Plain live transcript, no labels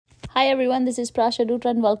Hi everyone, this is Prasha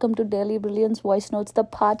Dutra and welcome to Daily Brilliance Voice Notes, the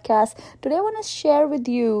podcast. Today I want to share with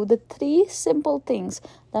you the 3 simple things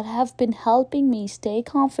that have been helping me stay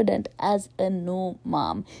confident as a new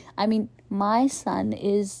mom. My son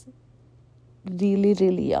is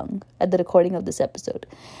really young at the recording of this episode.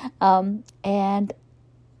 And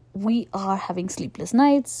we are having sleepless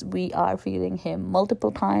nights. We are feeding him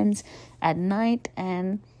multiple times at night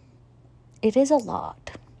and it is a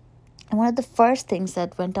lot. And one of the first things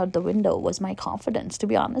that went out the window was my confidence, to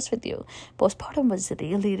be honest with you. Postpartum was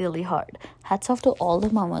really hard. Hats off to all the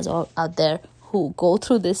mamas out there who go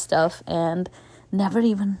through this stuff and never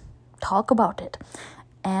even talk about it.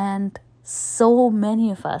 And so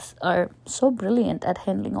many of us are so brilliant at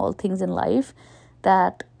handling all things in life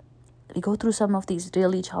that we go through some of these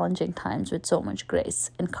really challenging times with so much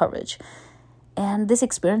grace and courage. And this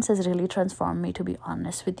experience has really transformed me, to be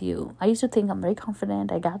honest with you. I used to think I'm very confident,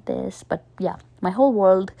 I got this. But yeah, my whole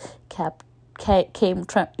world came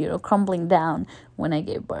crumbling down when I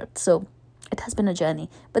gave birth. So it has been a journey.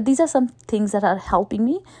 But these are some things that are helping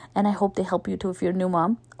me. And I hope they help you too if you're a new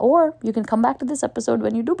mom. Or you can come back to this episode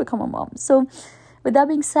when you do become a mom. So with that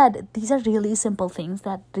being said, these are really simple things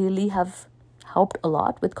that really have helped a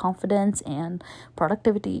lot with confidence and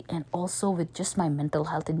productivity and also with just my mental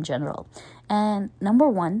health in general. And number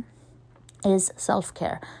 1 is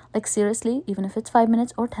self-care. Like seriously, even if it's 5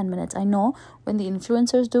 minutes or 10 minutes, I know when the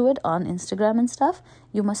influencers do it on Instagram and stuff,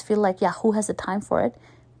 you must feel like, yeah, who has the time for it?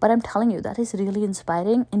 But I'm telling you, that is really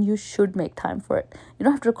inspiring and you should make time for it. You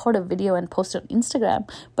don't have to record a video and post it on Instagram,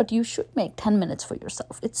 but you should make 10 minutes for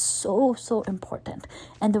yourself. It's so important.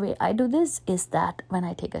 And the way I do this is that when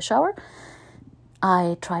I take a shower,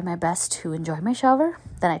 I try my best to enjoy my shower.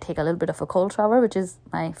 Then I take a little bit of a cold shower, which is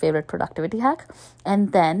my favorite productivity hack.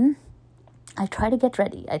 And then I try to get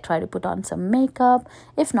ready. I try to put on some makeup.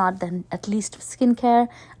 If not, then at least skincare.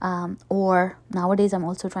 Or nowadays, I'm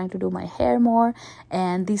also trying to do my hair more.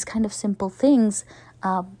 And these kind of simple things.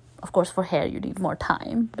 Of course, for hair, you need more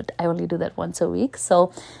time. But I only do that once a week.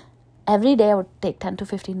 So every day I would take 10 to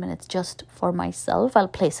 15 minutes just for myself. I'll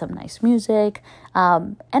play some nice music.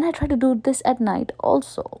 And I try to do this at night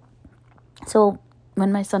also. So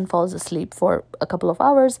when my son falls asleep for a couple of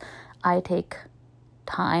hours, I take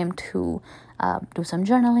time to do some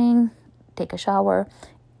journaling, take a shower,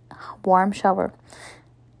 warm shower.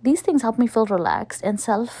 These things help me feel relaxed, and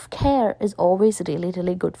self-care is always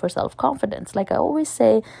really good for self-confidence. Like I always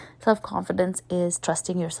say, self-confidence is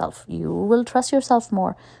trusting yourself. You will trust yourself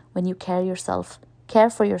more when you care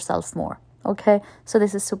for yourself more. Okay, so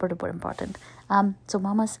this is super duper important. So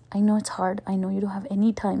mamas, I know it's hard. I know you don't have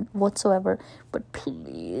any time whatsoever, but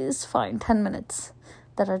please find 10 minutes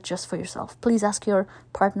that are just for yourself. Please ask your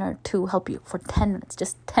partner to help you for 10 minutes,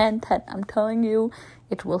 just 10. I'm telling you,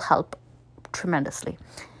 it will help tremendously.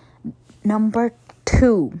 Number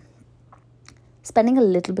 2, spending a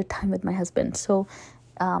little bit time with my husband. So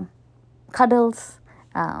cuddles,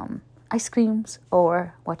 ice creams,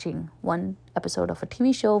 or watching one episode of a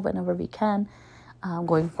TV show whenever we can,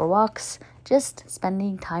 going for walks. Just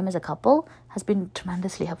spending time as a couple has been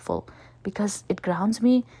tremendously helpful because it grounds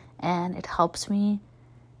me and it helps me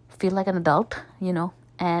feel like an adult,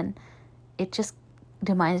 and it just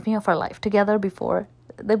reminds me of our life together before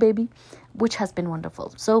the baby, which has been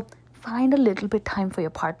wonderful. So find a little bit time for your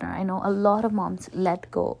partner. I know a lot of moms let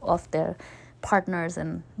go of their partners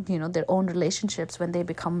and, their own relationships when they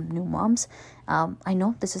become new moms. I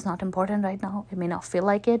know this is not important right now. It may not feel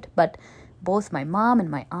like it, but both my mom and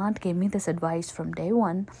my aunt gave me this advice from day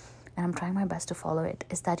one, and I'm trying my best to follow it,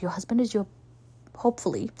 is that your husband is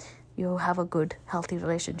hopefully, you have a good, healthy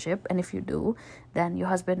relationship. And if you do, then your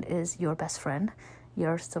husband is your best friend,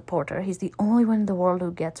 your supporter. He's the only one in the world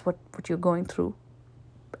who gets what you're going through.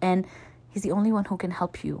 And he's the only one who can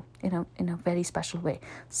help you in a very special way.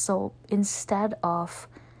 So instead of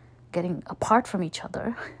getting apart from each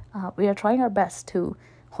other, we are trying our best to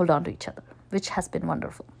hold on to each other, which has been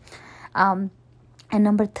wonderful. And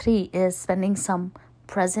number 3 is spending some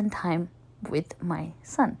present time with my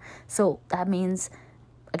son. So that means,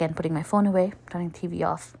 again, putting my phone away, turning TV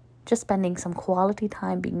off, just spending some quality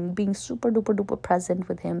time, being super duper present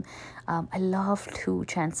with him. I love to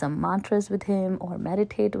chant some mantras with him or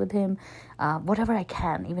meditate with him, whatever I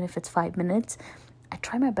can, even if it's 5 minutes. I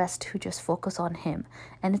try my best to just focus on him.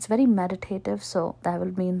 And it's very meditative, so that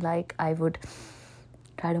will mean like I would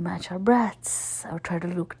try to match our breaths. I would try to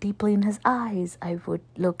look deeply in his eyes. I would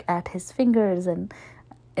look at his fingers and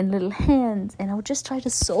little hands, and I would just try to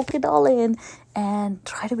soak it all in and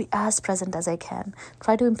try to be as present as I can.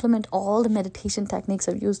 Try to implement all the meditation techniques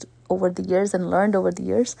I've used over the years and learned over the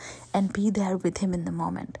years, and be there with him in the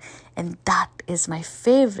moment. And that is my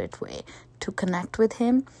favorite way to connect with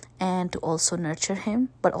him and to also nurture him,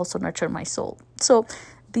 but also nurture my soul. So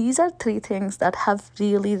these are 3 things that have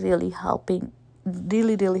really helped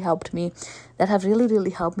me, that have really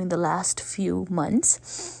helped me in the last few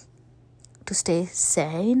months to stay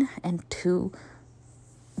sane and to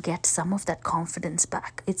get some of that confidence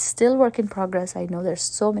back. It's still work in progress. I know there's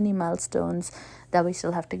so many milestones that we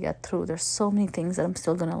still have to get through. There's so many things that I'm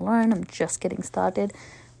still going to learn. I'm just getting started.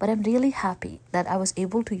 But I'm really happy that I was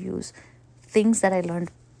able to use things that I learned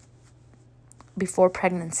before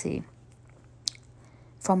pregnancy,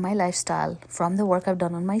 from my lifestyle, from the work I've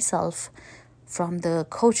done on myself, from the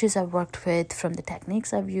coaches I've worked with, from the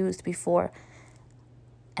techniques I've used before.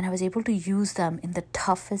 And I was able to use them in the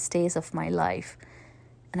toughest days of my life.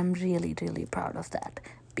 And I'm really proud of that.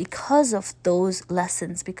 Because of those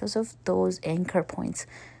lessons, because of those anchor points,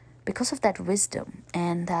 because of that wisdom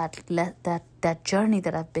and that journey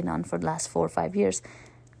that I've been on for the last 4 or 5 years,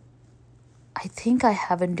 I think I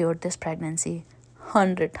have endured this pregnancy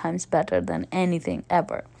 100 times better than anything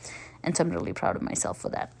ever. And so I'm really proud of myself for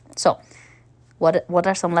that. So what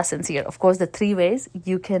are some lessons here? Of course, the 3 ways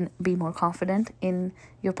you can be more confident in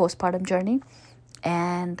your postpartum journey.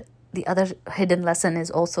 And the other hidden lesson is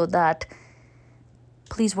also that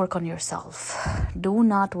please work on yourself. Do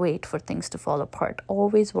not wait for things to fall apart.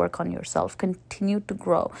 Always work on yourself. Continue to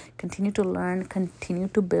grow. Continue to learn. Continue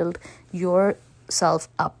to build yourself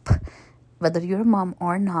up. Whether you're a mom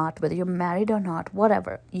or not, whether you're married or not,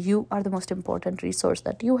 whatever. You are the most important resource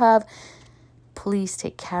that you have. Please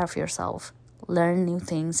take care of yourself. Learn new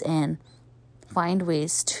things and find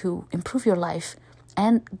ways to improve your life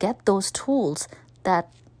and get those tools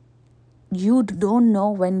that you don't know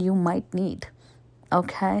when you might need.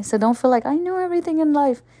 Okay? So don't feel like I know everything in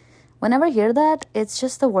life. Whenever I hear that, it's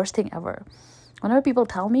just the worst thing ever. Whenever people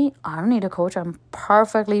tell me, I don't need a coach, I'm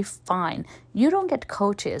perfectly fine. You don't get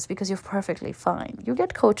coaches because you're perfectly fine. You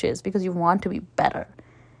get coaches because you want to be better.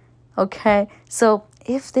 Okay? So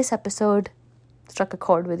if this episode struck a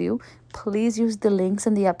chord with you, please use the links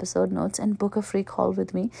in the episode notes and book a free call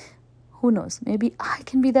with me. Who knows? Maybe I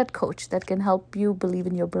can be that coach that can help you believe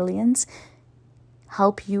in your brilliance,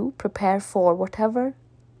 help you prepare for whatever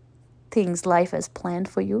things life has planned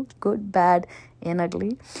for you, good, bad, and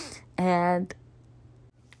ugly. And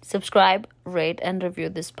subscribe, rate, and review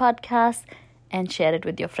this podcast and share it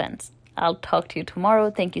with your friends. I'll talk to you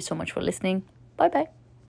tomorrow. Thank you so much for listening. Bye-bye.